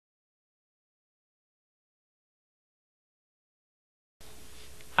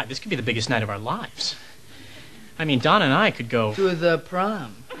God, this could be the biggest night of our lives. I mean, Donna and I could go... To the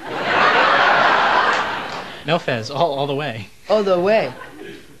prom. No, Fez, all the way. All the way?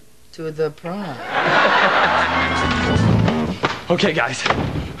 To the prom. Okay, guys.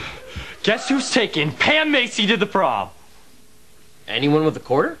 Guess who's taking Pam Macy to the prom? Anyone with a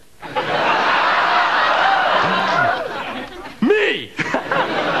quarter? Me!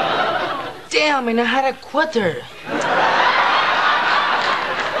 Damn, and I had a quarter.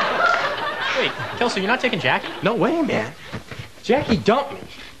 Wait, Kelso, you're not taking Jackie? No way, man. Jackie dumped me.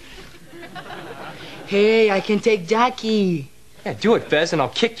 Hey, I can take Jackie. Yeah, do it, Fez, and I'll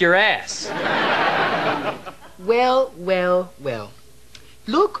kick your ass. Well.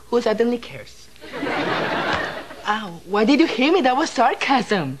 Look who suddenly cares. Ow, why did you hit me? That was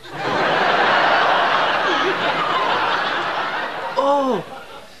sarcasm. Oh,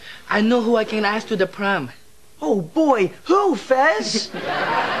 I know who I can ask to the prom. Oh, boy. Who, Fez?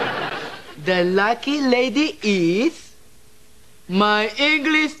 The lucky lady is my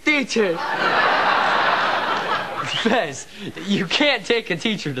English teacher. Fez, you can't take a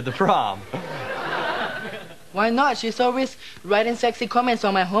teacher to the prom. Why not? She's always writing sexy comments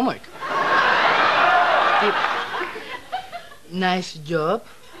on my homework. Nice job.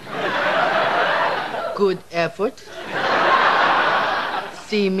 Good effort.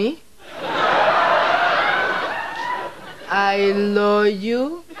 See me. I love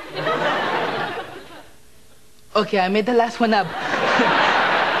you. Okay, I made the last one up.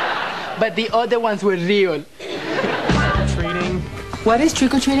 But the other ones were real. Trick-or-treating. What is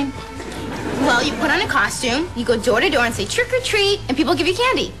trick-or-treating? Well, you put on a costume, you go door to door and say trick or treat, and people give you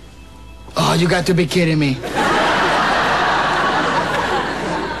candy. Oh, you got to be kidding me.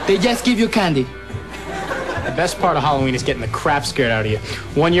 They just give you candy. The best part of Halloween is getting the crap scared out of you.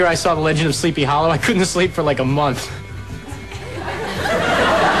 One year I saw The Legend of Sleepy Hollow. I couldn't sleep for like a month.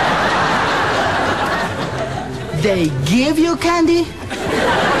 They give you candy?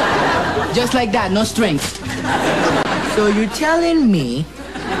 Just like that, no strings. So you're telling me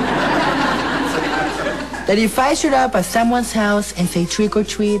that if I show up at someone's house and say trick or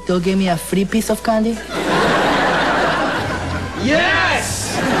treat, they'll give me a free piece of candy?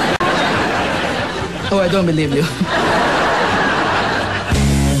 Yes! Oh, I don't believe you.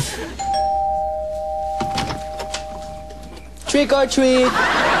 Trick or treat.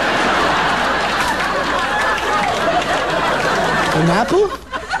 An apple?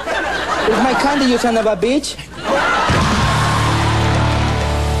 Where's my candy, you son of a bitch?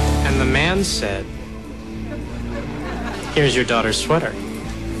 And the man said, "Here's your daughter's sweater.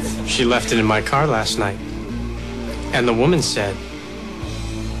 She left it in my car last night." And the woman said,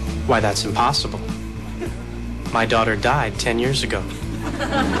 "Why, that's impossible. My daughter died 10 years ago,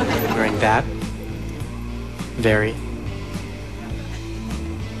 wearing that very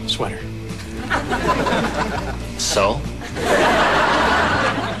sweater." So?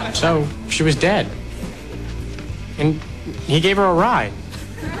 So, she was dead. And he gave her a ride.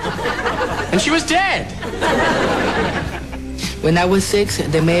 And she was dead! When I was 6,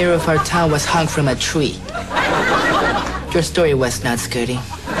 the mayor of our town was hung from a tree. Your story was not scary.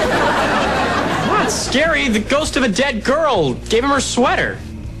 Not scary. The ghost of a dead girl gave him her sweater.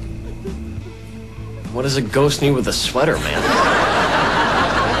 What does a ghost need with a sweater, man?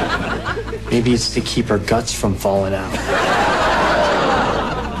 Maybe it's to keep her guts from falling out.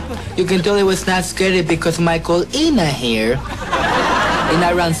 You can tell it was not scary because Michael Ina here. And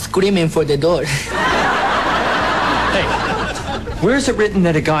I ran screaming for the door. Hey, where is it written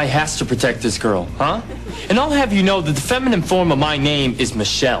that a guy has to protect this girl, huh? And I'll have you know that the feminine form of my name is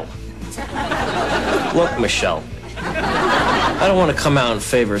Michelle. Look, Michelle, I don't want to come out in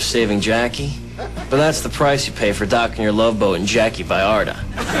favor of saving Jackie, but that's the price you pay for docking your love boat in Jackie Vallarta.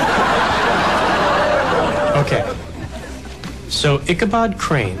 Okay. So Ichabod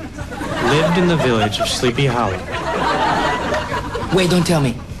Crane lived in the village of Sleepy Hollow. Wait, don't tell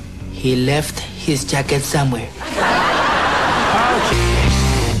me. He left his jacket somewhere.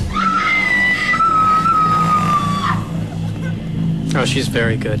 Oh, she's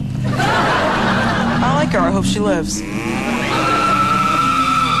very good. I like her. I hope she lives.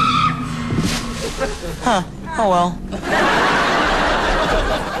 Huh. Oh, well.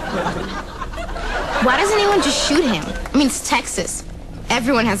 Why doesn't anyone just shoot him? I mean, it's Texas.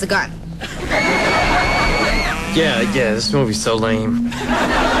 Everyone has a gun. Yeah, this movie's so lame.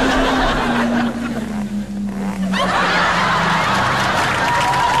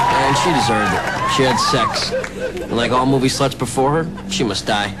 And she deserved it. She had sex. And like all movie sluts before her, she must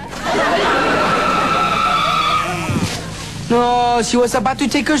die. No, she was about to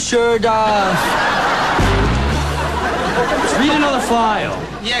take her shirt off. Let's read another file.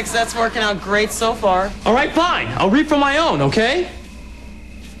 Yeah, 'cause that's working out great so far. All right, fine. I'll read from my own, okay?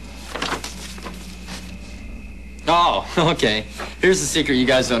 Oh, okay. Here's the secret you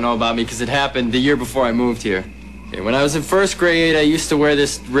guys don't know about me, because it happened the year before I moved here. Okay, when I was in first grade, I used to wear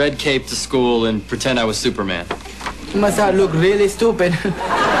this red cape to school and pretend I was Superman. You must have looked really stupid.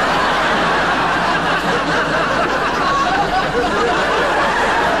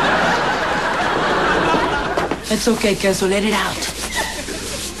 It's okay, Kelso, let it out.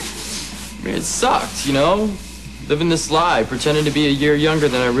 I mean, it sucked, you know? Living this lie, pretending to be a year younger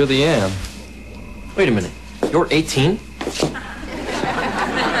than I really am. Wait a minute. You're 18?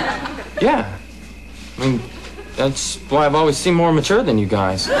 Yeah. I mean, that's why I've always seemed more mature than you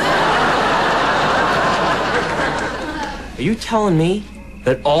guys. Are you telling me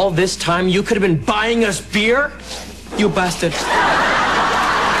that all this time you could have been buying us beer? You bastard.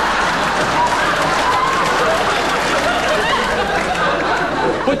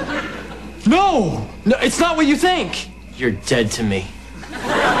 No! No, it's not what you think. You're dead to me.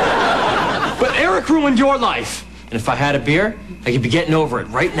 But Eric ruined your life. And if I had a beer, I could be getting over it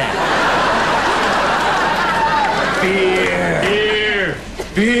right now. Beer! Beer!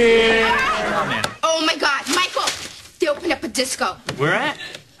 Beer! Oh my God, Michael! They opened up a disco. Where at?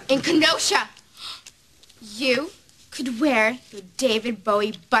 In Kenosha. You could wear your David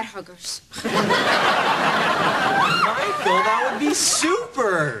Bowie butt huggers. Michael, that would be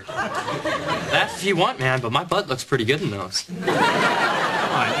super. That's if you want, man, but my butt looks pretty good in those. Come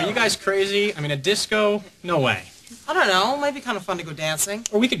on, are you guys crazy? I mean, a disco? No way. I don't know. Might be kind of fun to go dancing.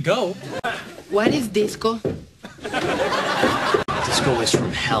 Or we could go. What is disco? Disco is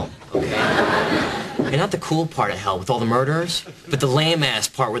from hell, okay? And not the cool part of hell with all the murderers, but the lame-ass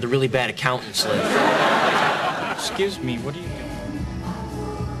part where the really bad accountants live. Excuse me, what are you doing?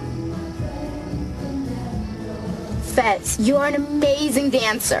 Fez, you are an amazing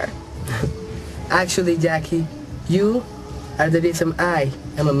dancer. Actually, Jackie, you are the reason I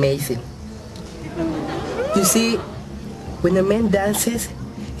am amazing. You see, when a man dances,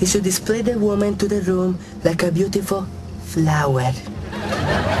 he should display the woman to the room like a beautiful flower.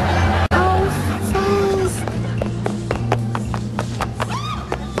 Oh, Fez.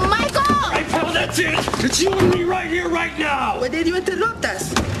 Michael! Hey, pal, that's it. It's you and me right here, right now. Why did you interrupt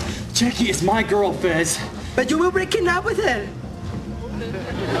us? Jackie is my girl, Fez. But you were breaking up with her.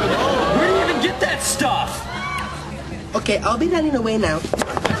 Where do you even get that stuff? Okay, I'll be running away now.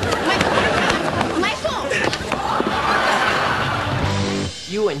 Michael!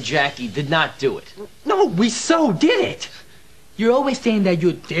 You and Jackie did not do it. No, we so did it. You're always saying that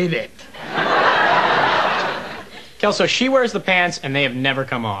you did it. Kelso, she wears the pants and they have never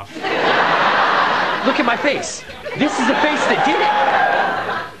come off. Look at my face. This is the face that did it.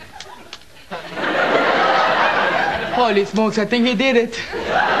 Holy smokes, I think he did it.